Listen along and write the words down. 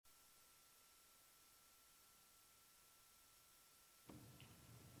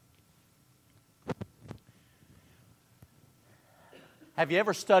Have you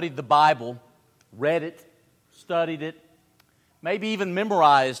ever studied the Bible, read it, studied it, maybe even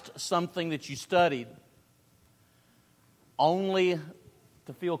memorized something that you studied, only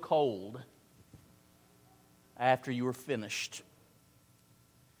to feel cold after you were finished?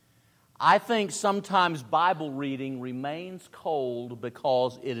 I think sometimes Bible reading remains cold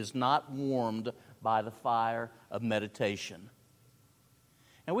because it is not warmed by the fire of meditation.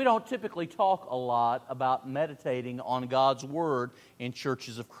 And we don't typically talk a lot about meditating on God's Word in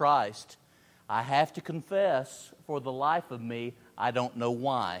churches of Christ. I have to confess, for the life of me, I don't know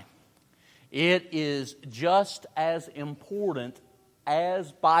why. It is just as important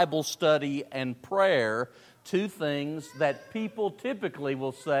as Bible study and prayer, two things that people typically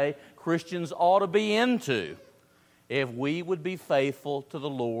will say Christians ought to be into if we would be faithful to the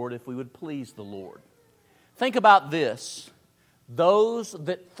Lord, if we would please the Lord. Think about this. Those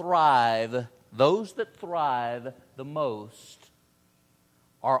that thrive the most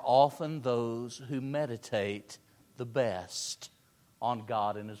are often those who meditate the best on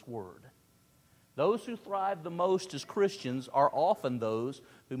God and His Word. Those who thrive the most as Christians are often those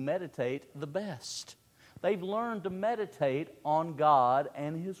who meditate the best. They've learned to meditate on God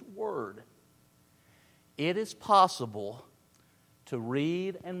and His Word. It is possible to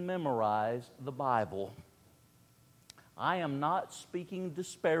read and memorize the Bible. I am not speaking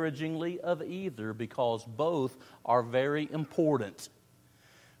disparagingly of either because both are very important.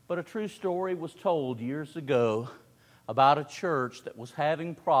 But a true story was told years ago about a church that was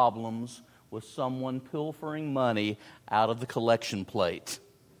having problems with someone pilfering money out of the collection plate.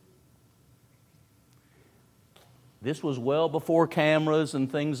 This was well before cameras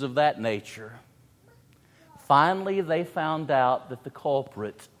and things of that nature. Finally, they found out that the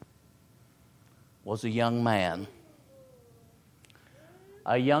culprit was a young man.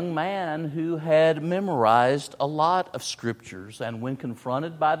 A young man who had memorized a lot of scriptures, and when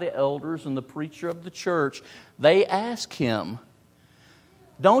confronted by the elders and the preacher of the church, they asked him,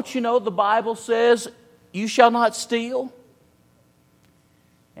 "Don't you know the Bible says you shall not steal?"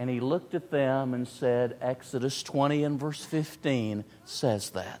 And he looked at them and said, Exodus 20 and verse 15 says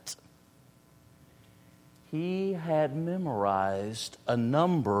that. He had memorized a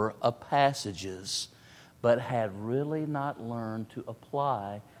number of passages, but had really not learned to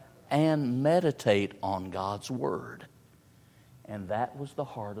apply and meditate on God's Word. And that was the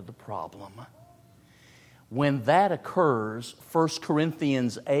heart of the problem. When that occurs, 1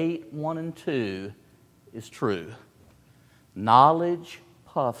 Corinthians 8, 1 and 2 is true. Knowledge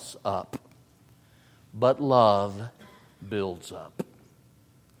puffs up, but love builds up.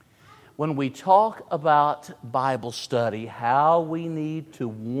 When we talk about Bible study, how we need to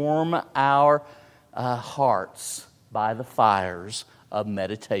warm our hearts by the fires of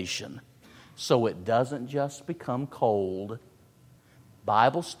meditation so it doesn't just become cold.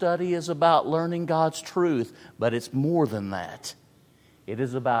 Bible study is about learning God's truth, but it's more than that. It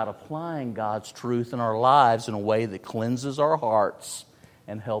is about applying God's truth in our lives in a way that cleanses our hearts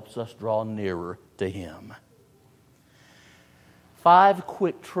and helps us draw nearer to Him. 5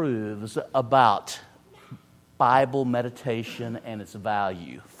 quick truths about Bible meditation and its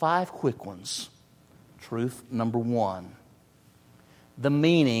value. 5 quick ones. Truth number 1, the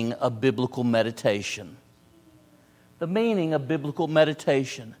meaning of biblical meditation. The meaning of biblical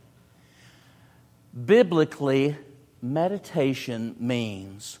meditation. Biblically, meditation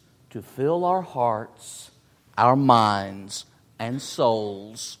means to fill our hearts, our minds, and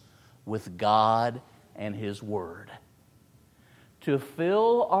souls with God and His Word. To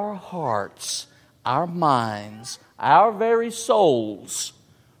fill our hearts, our minds, our very souls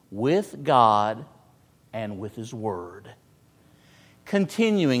with God and with His Word.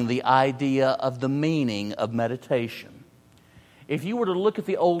 Continuing the idea of the meaning of meditation. If you were to look at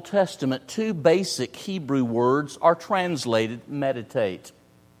the Old Testament, 2 basic Hebrew words are translated meditate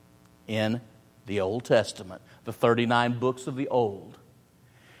in the Old Testament, the 39 books of the Old.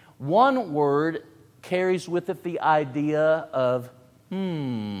 One word carries with it the idea of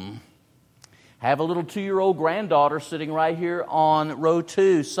Have a little 2-year-old granddaughter sitting right here on row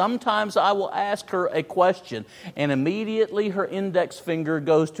 2. Sometimes I will ask her a question, and immediately her index finger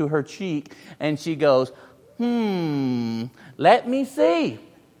goes to her cheek, and she goes, let me see.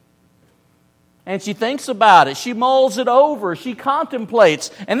 And she thinks about it. She mulls it over. She contemplates.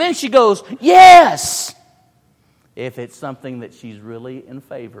 And then she goes, yes! If it's something that she's really in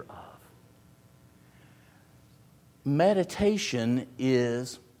favor of. Meditation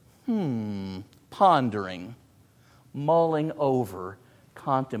is pondering, mulling over,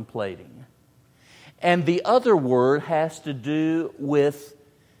 contemplating. And the other word has to do with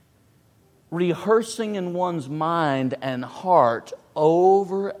rehearsing in one's mind and heart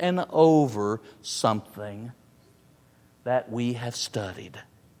over and over something that we have studied.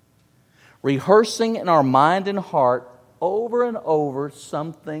 Rehearsing in our mind and heart over and over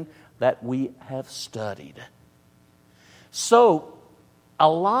something that we have studied. So, a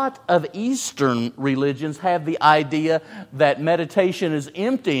lot of Eastern religions have the idea that meditation is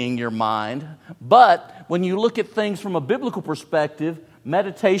emptying your mind, but when you look at things from a biblical perspective,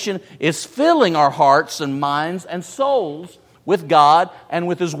 meditation is filling our hearts and minds and souls with God and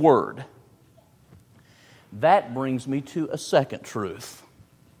with His Word. That brings me to a second truth.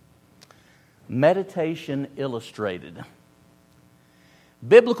 Meditation illustrated.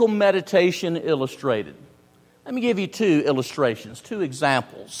 Biblical meditation illustrated. Let me give you two illustrations, two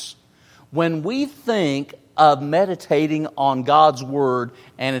examples. When we think of meditating on God's Word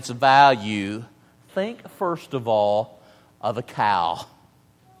and its value, think first of all of a cow.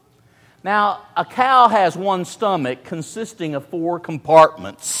 Now, a cow has one stomach consisting of 4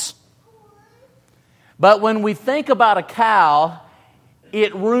 compartments. But when we think about a cow,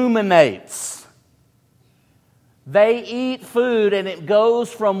 it ruminates. They eat food and it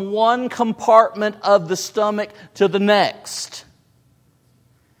goes from one compartment of the stomach to the next.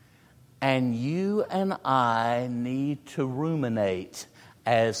 And you and I need to ruminate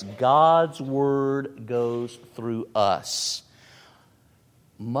as God's Word goes through us.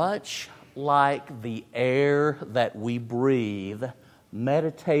 Much like the air that we breathe,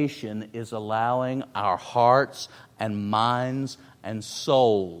 meditation is allowing our hearts and minds and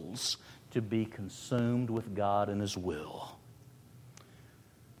souls to be consumed with God and His will.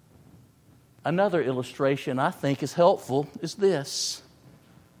 Another illustration I think is helpful is this: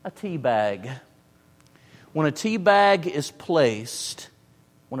 a tea bag. When a tea bag is placed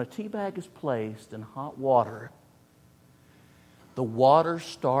in hot water, the water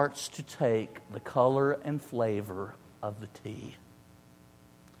starts to take the color and flavor of the tea.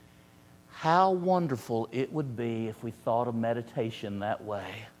 How wonderful it would be if we thought of meditation that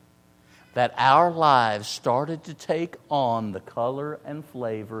way. That our lives started to take on the color and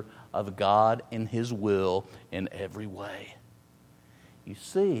flavor of God and His will in every way. You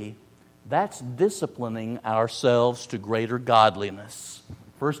see, that's disciplining ourselves to greater godliness.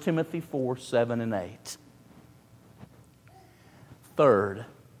 1 Timothy 4, 7 and 8. Third,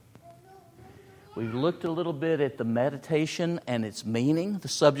 we've looked a little bit at the meditation and its meaning, the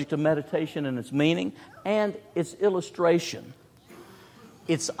subject of meditation and its meaning, and its illustration,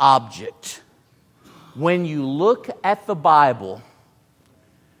 its object. When you look at the Bible,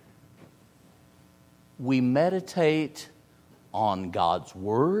 we meditate on God's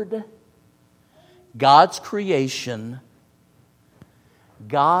Word, God's creation,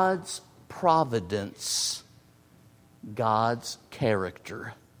 God's providence, God's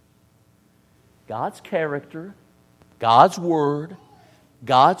character. God's character, God's Word,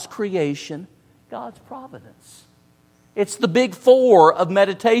 God's creation, God's providence. It's the big 4 of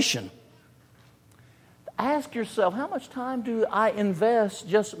meditation. Ask yourself, how much time do I invest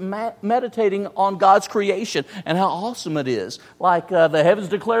just meditating on God's creation and how awesome it is? Like the heavens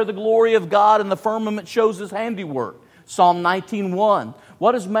declare the glory of God and the firmament shows His handiwork. Psalm 19:1.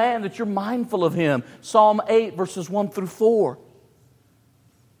 What is man that you're mindful of him? Psalm 8, verses 1 through 4.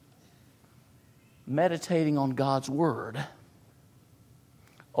 Meditating on God's Word.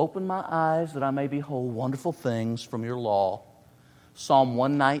 Open my eyes that I may behold wonderful things from your law. Psalm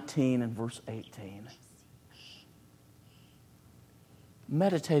 119 and verse 18.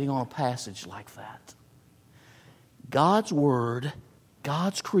 Meditating on a passage like that. God's Word,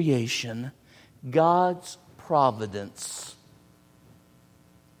 God's creation, God's providence.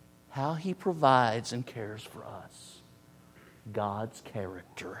 How He provides and cares for us. God's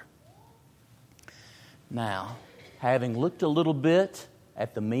character. Now, having looked a little bit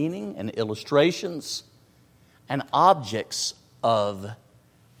at the meaning and illustrations and objects of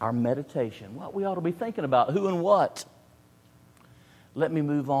our meditation, what we ought to be thinking about, who and what, let me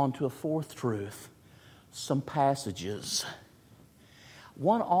move on to a fourth truth, some passages.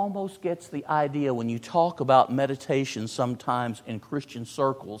 One almost gets the idea when you talk about meditation sometimes in Christian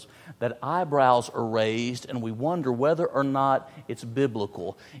circles that eyebrows are raised and we wonder whether or not it's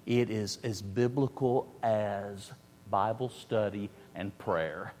biblical. It is as biblical as Bible study and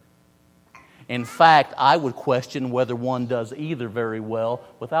prayer. In fact, I would question whether one does either very well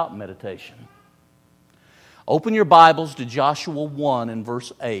without meditation. Open your Bibles to Joshua 1 and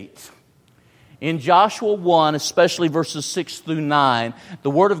verse 8. In Joshua 1, especially verses 6 through 9,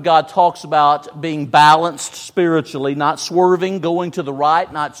 the Word of God talks about being balanced spiritually, not swerving, going to the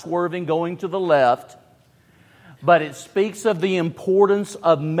right, not swerving, going to the left. but it speaks of the importance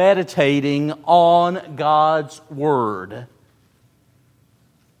of meditating on God's Word.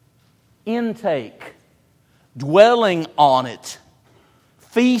 Intake, dwelling on it,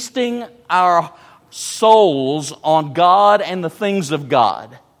 feasting our souls on God and the things of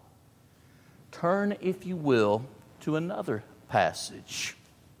God. Turn, if you will, to another passage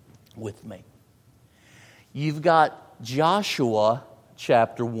with me. You've got Joshua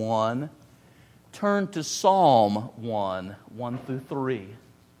chapter 1. Turn to Psalm 1, 1 through 3.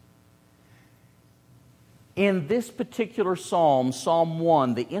 In this particular psalm, Psalm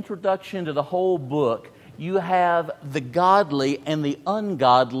 1, the introduction to the whole book, you have the godly and the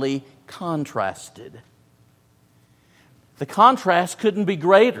ungodly contrasted. The contrast couldn't be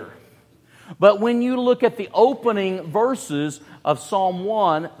greater. But when you look at the opening verses of Psalm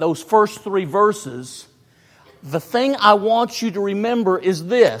 1, those first 3 verses, the thing I want you to remember is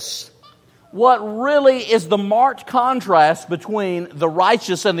this. What really is the marked contrast between the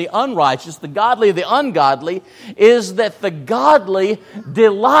righteous and the unrighteous, the godly and the ungodly, is that the godly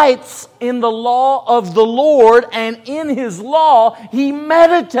delights in the law of the Lord, and in His law he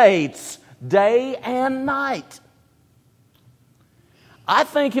meditates day and night. I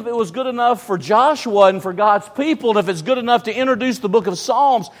think if it was good enough for Joshua and for God's people, and if it's good enough to introduce the book of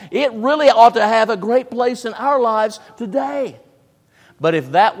Psalms, it really ought to have a great place in our lives today. But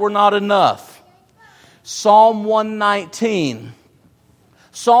if that were not enough, Psalm 119.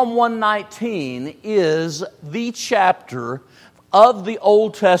 Psalm 119 is the chapter of the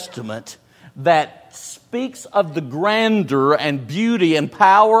Old Testament that speaks of the grandeur and beauty and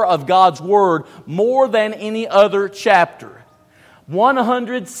power of God's Word more than any other chapter.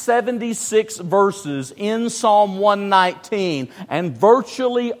 176 verses in Psalm 119, and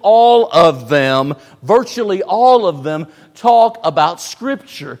virtually all of them talk about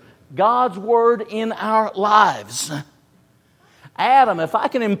Scripture, God's Word in our lives. Adam, if I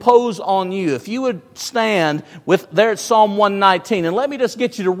can impose on you, if you would stand with there at Psalm 119, and let me just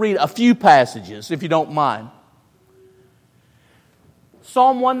get you to read a few passages, if you don't mind.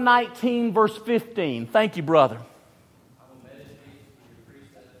 Psalm 119, verse 15. Thank you, brother.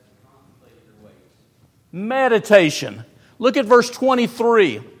 Meditation. Look at verse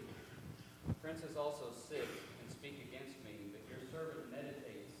 23. Princes also sit and speak against me, but your servant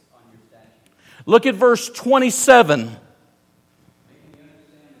meditates on your statutes. Look at verse 27. Make me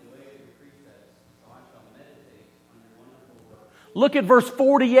understand the way of your precepts, so I shall meditate on your wonderful works. Look at verse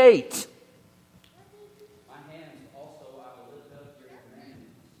 48. My hands also I will lift up your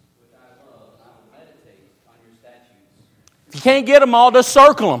commandments, which I love, and I will meditate on your statutes. If you can't get them all, just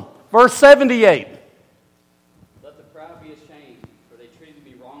circle them. Verse 78. Let the proud be ashamed, for they treated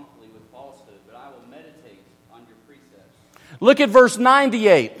me wrongfully with falsehood, but I will meditate on your precepts. Look at verse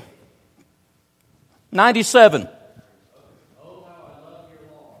 98. 97. Oh, how I love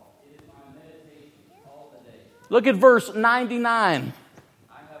your law. It is my meditation all the day. Look at verse 99.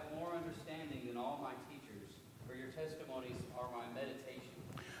 I have more understanding than all my teachers, for your testimonies are my meditation.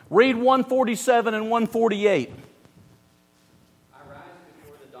 Read 147 and 148. I rise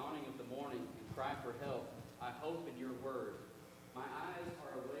before the dawning of the morning and cry for help. I hope in your word. My eyes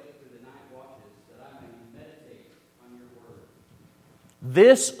are awake through the night watches, that I may meditate on your word.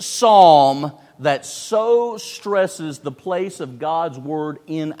 This psalm that so stresses the place of God's Word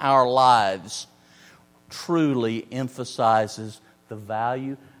in our lives truly emphasizes the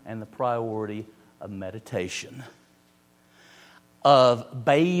value and the priority of meditation, of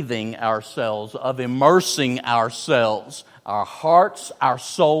bathing ourselves, of immersing ourselves, our hearts, our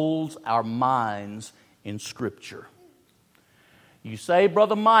souls, our minds in Scripture. You say,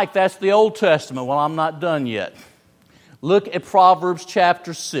 Brother Mike, that's the Old Testament. Well, I'm not done yet. Look at Proverbs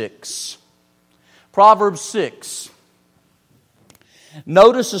chapter 6. Proverbs 6.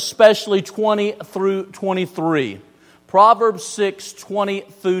 Notice especially 20 through 23. Proverbs 6, 20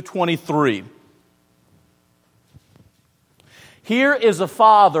 through 23. Here is a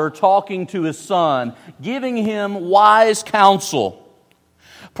father talking to his son, giving him wise counsel.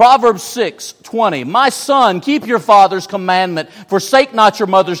 Proverbs 6, 20. My son, keep your father's commandment. Forsake not your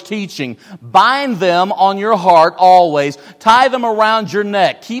mother's teaching. Bind them on your heart always. Tie them around your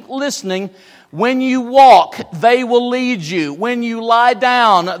neck. Keep listening. When you walk, they will lead you. When you lie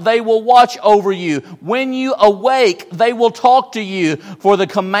down, they will watch over you. When you awake, they will talk to you. For the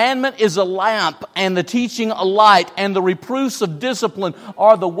commandment is a lamp, and the teaching a light, and the reproofs of discipline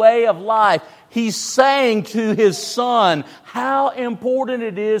are the way of life. He's saying to his son how important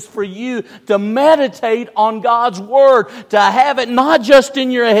it is for you to meditate on God's Word, to have it not just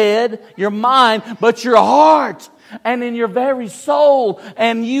in your head, your mind, but your heart and in your very soul.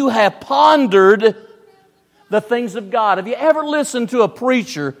 And you have pondered the things of God. Have you ever listened to a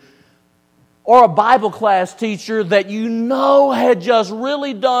preacher or a Bible class teacher that you know had just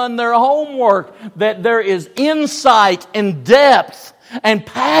really done their homework, that there is insight and depth and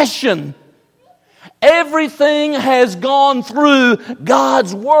passion? Everything has gone through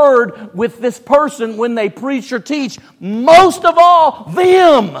God's Word with this person when they preach or teach. Most of all,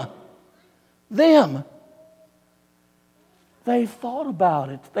 them. They thought about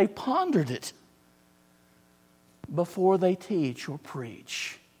it. They pondered it before they teach or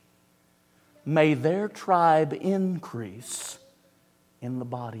preach. May their tribe increase in the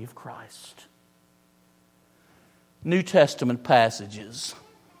body of Christ. New Testament passages.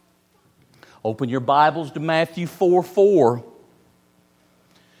 Open your Bibles to Matthew 4:4.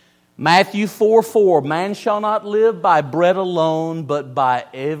 Matthew 4:4. Man shall not live by bread alone, but by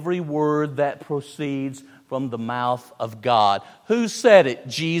every word that proceeds from the mouth of God. Who said it?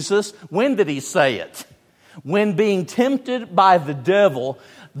 Jesus. When did He say it? When being tempted by the devil.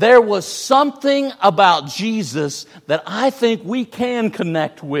 There was something about Jesus that I think we can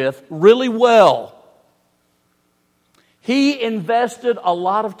connect with really well. He invested a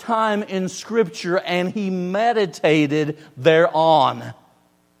lot of time in Scripture and He meditated thereon.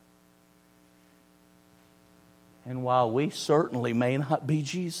 And while we certainly may not be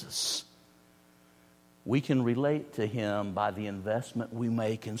Jesus, we can relate to Him by the investment we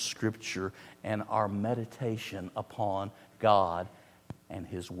make in Scripture and our meditation upon God and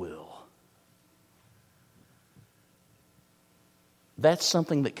His will. That's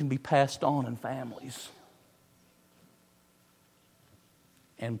something that can be passed on in families.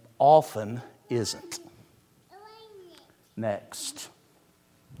 And often isn't. Next.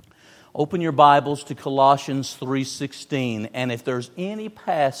 Open your Bibles to Colossians 3:16. And if there's any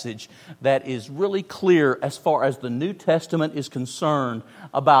passage that is really clear as far as the New Testament is concerned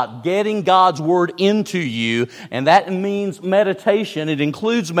about getting God's Word into you, and that means meditation, it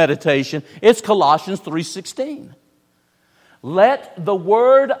includes meditation, it's Colossians 3:16. Let the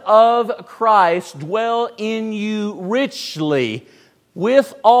Word of Christ dwell in you richly,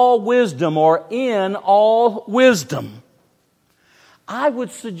 with all wisdom, or in all wisdom. I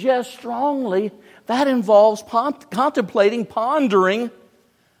would suggest strongly that involves contemplating, pondering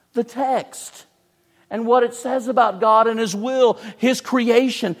the text and what it says about God and His will, His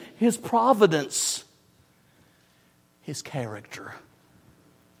creation, His providence, His character.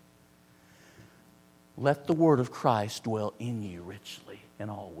 Let the Word of Christ dwell in you richly in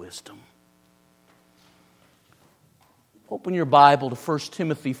all wisdom. Open your Bible to 1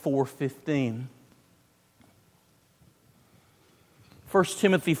 Timothy 4:15. 1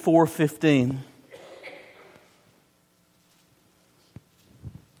 Timothy 4:15.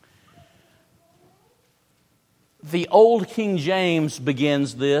 The old King James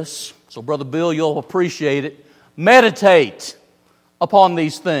begins this, so Brother Bill, you'll appreciate it. Meditate upon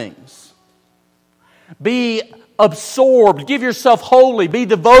these things. Be absorbed. Give yourself wholly. Be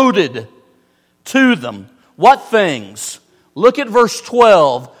devoted to them. What things? Look at verse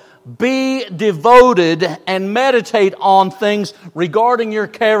 12. Be devoted and meditate on things regarding your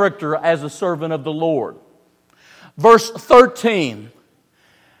character as a servant of the Lord. Verse 13.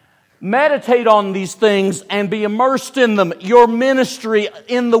 Meditate on these things and be immersed in them. Your ministry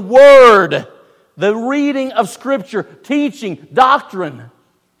in the Word, the reading of Scripture, teaching, doctrine.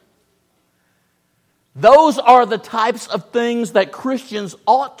 Those are the types of things that Christians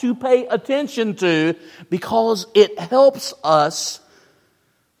ought to pay attention to because it helps us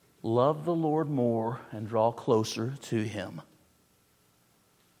love the Lord more and draw closer to Him.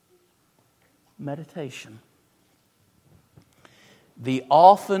 Meditation. The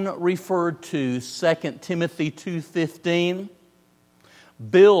often referred to 2 Timothy 2:15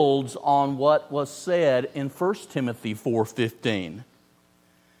 builds on what was said in 1 Timothy 4:15.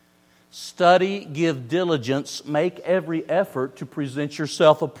 Study, give diligence, make every effort to present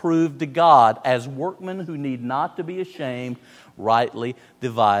yourself approved to God as workmen who need not to be ashamed, rightly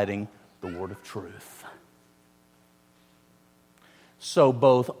dividing the word of truth. So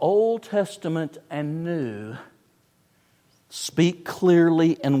both Old Testament and New speak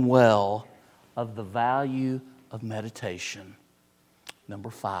clearly and well of the value of meditation. Number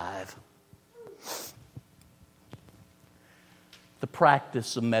 5. The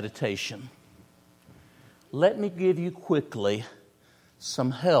practice of meditation. Let me give you quickly some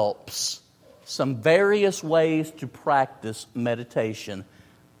helps, some various ways to practice meditation.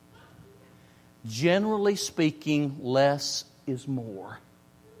 Generally speaking, less is more.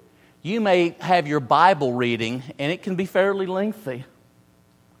 You may have your Bible reading, and it can be fairly lengthy.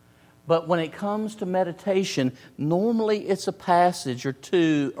 But when it comes to meditation, normally it's a passage or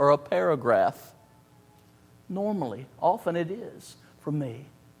two or a paragraph. Normally, often it is for me.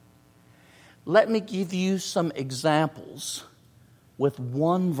 Let me give you some examples with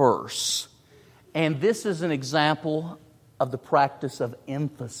one verse. And this is an example of the practice of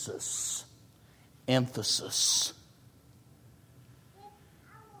emphasis. Emphasis.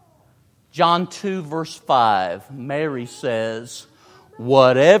 John 2, verse 5, Mary says,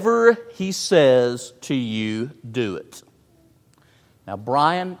 "Whatever He says to you, do it." Now,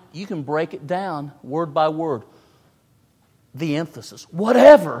 Brian, you can break it down word by word. The emphasis.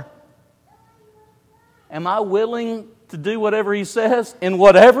 Whatever. Am I willing to do whatever He says in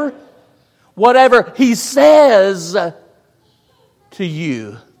whatever? Whatever He says to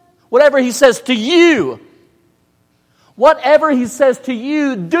you. Whatever He says to you. Whatever He says to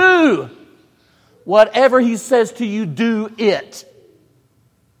you, do. Whatever He says to you, do it.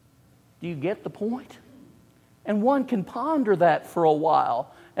 Do you get the point? And one can ponder that for a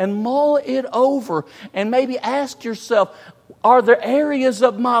while and mull it over and maybe ask yourself, are there areas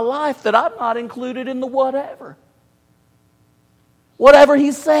of my life that I'm not included in the whatever? Whatever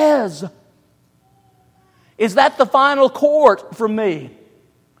He says. Is that the final court for me?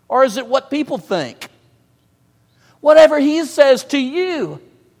 Or is it what people think? Whatever He says to you,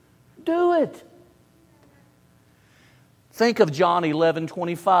 do it. Think of John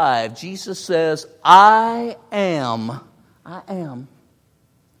 11:25. Jesus says, I am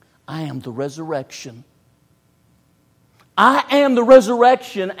the resurrection. I am the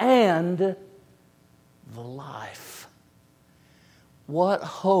resurrection and the life. What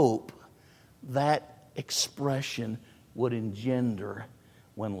hope that expression would engender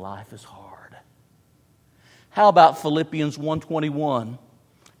when life is hard. How about Philippians 1:21?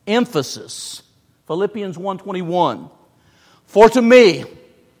 Emphasis. Philippians 1:21. For to me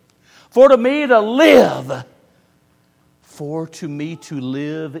to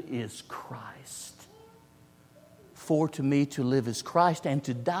live is Christ. For to me to live is Christ, and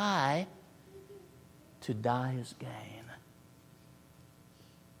to die is gain.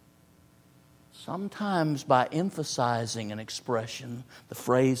 Sometimes by emphasizing an expression, the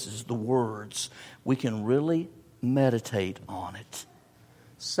phrases, the words, we can really meditate on it.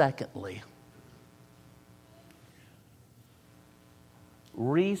 Secondly,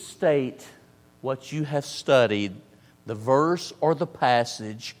 restate what you have studied, the verse or the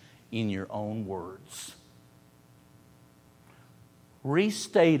passage, in your own words.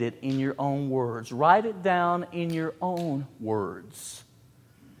 Restate it in your own words. Write it down in your own words.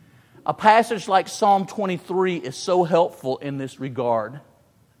 A passage like Psalm 23 is so helpful in this regard.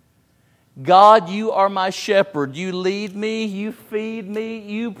 God, you are my shepherd. You lead me, you feed me,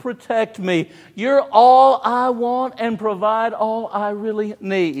 you protect me. You're all I want and provide all I really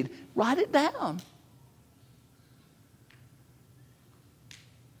need. Write it down.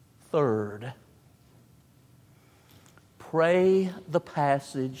 Third, pray the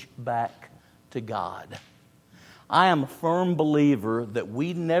passage back to God. I am a firm believer that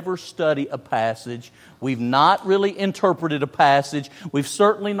we never study a passage. We've not really interpreted a passage. We've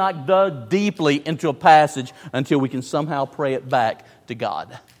certainly not dug deeply into a passage until we can somehow pray it back to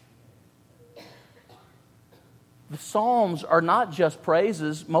God. The Psalms are not just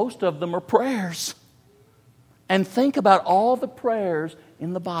praises. Most of them are prayers. And think about all the prayers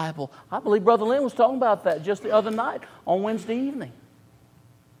in the Bible. I believe Brother Lynn was talking about that just the other night on Wednesday evening.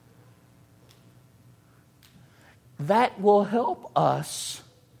 That will help us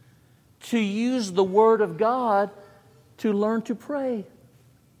to use the Word of God to learn to pray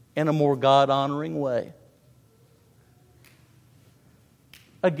in a more God-honoring way.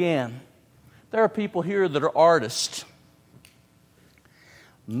 Again, there are people here that are artists.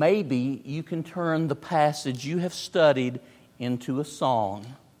 Maybe you can turn the passage you have studied into a song.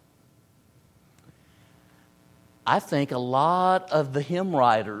 I think a lot of the hymn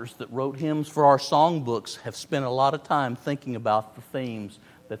writers that wrote hymns for our songbooks have spent a lot of time thinking about the themes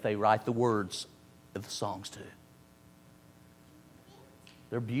that they write the words of the songs to.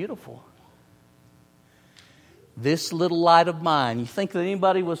 They're beautiful. This little light of mine. You think that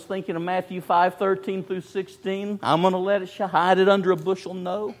anybody was thinking of Matthew 5:13 through 16? I'm going to let it shine. Hide it under a bushel?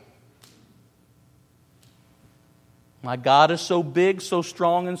 No. My God is so big, so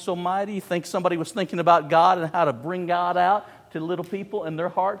strong, and so mighty. You think somebody was thinking about God and how to bring God out to little people in their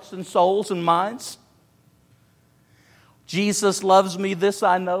hearts and souls and minds? Jesus loves me, this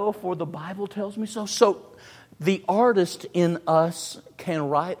I know, for the Bible tells me so. So the artist in us can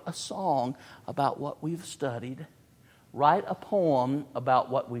write a song about what we've studied, write a poem about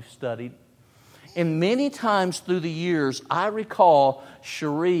what we've studied. And many times through the years, I recall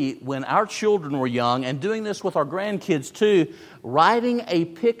Cherie, when our children were young, and doing this with our grandkids too, writing a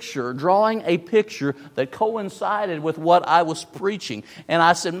picture, drawing a picture that coincided with what I was preaching. And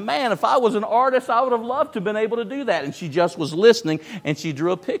I said, man, if I was an artist, I would have loved to have been able to do that. And she just was listening, and she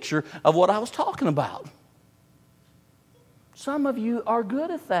drew a picture of what I was talking about. Some of you are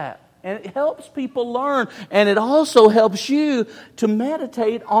good at that. And it helps people learn. And it also helps you to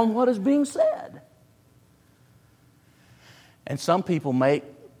meditate on what is being said. And some people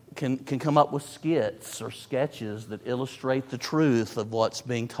can come up with skits or sketches that illustrate the truth of what's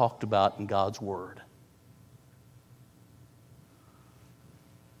being talked about in God's Word.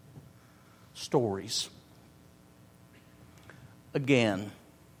 Stories. Again,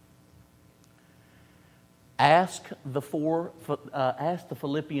 ask the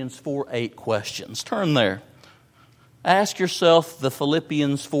Philippians 4:8 questions. Turn there. Ask yourself the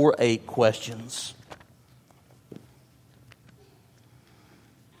Philippians 4:8 questions.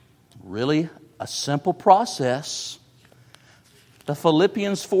 Really a simple process. The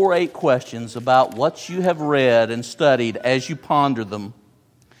Philippians 4:8 questions about what you have read and studied as you ponder them.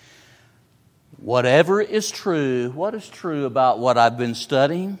 Whatever is true, what is true about what I've been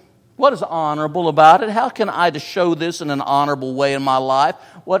studying? What is honorable about it? How can I show this in an honorable way in my life?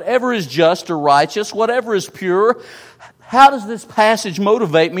 Whatever is just or righteous, whatever is pure, how does this passage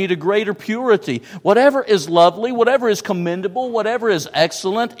motivate me to greater purity? Whatever is lovely, whatever is commendable, whatever is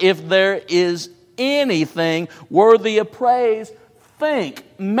excellent, if there is anything worthy of praise, think,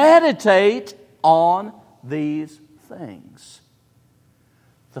 meditate on these things.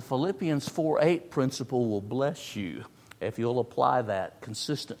 The Philippians 4:8 principle will bless you if you'll apply that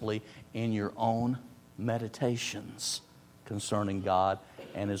consistently in your own meditations concerning God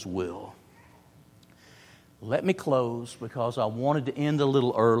and His will. Let me close because I wanted to end a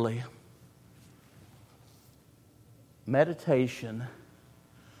little early. Meditation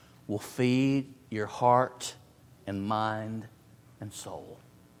will feed your heart and mind and soul.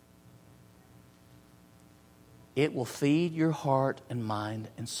 It will feed your heart and mind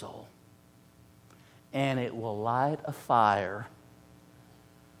and soul. And it will light a fire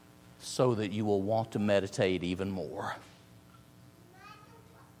so that you will want to meditate even more.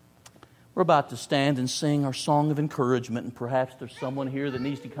 We're about to stand and sing our song of encouragement, and perhaps there's someone here that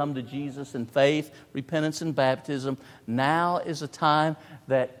needs to come to Jesus in faith, repentance, and baptism. Now is a time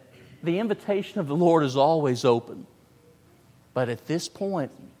that the invitation of the Lord is always open. But at this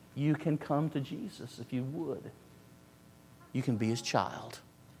point, you can come to Jesus if you would. You can be His child.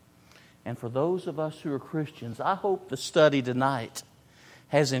 And for those of us who are Christians, I hope the study tonight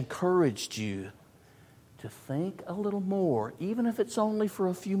has encouraged you to think a little more, even if it's only for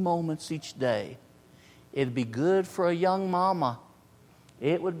a few moments each day. It'd be good for a young mama.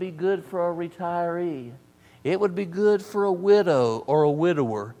 It would be good for a retiree. It would be good for a widow or a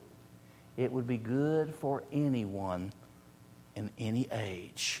widower. It would be good for anyone in any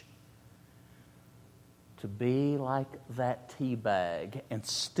age to be like that tea bag and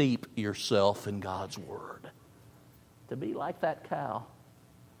steep yourself in God's Word. To be like that cow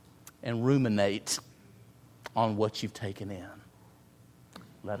and ruminate on what you've taken in.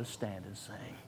 Let us stand and sing.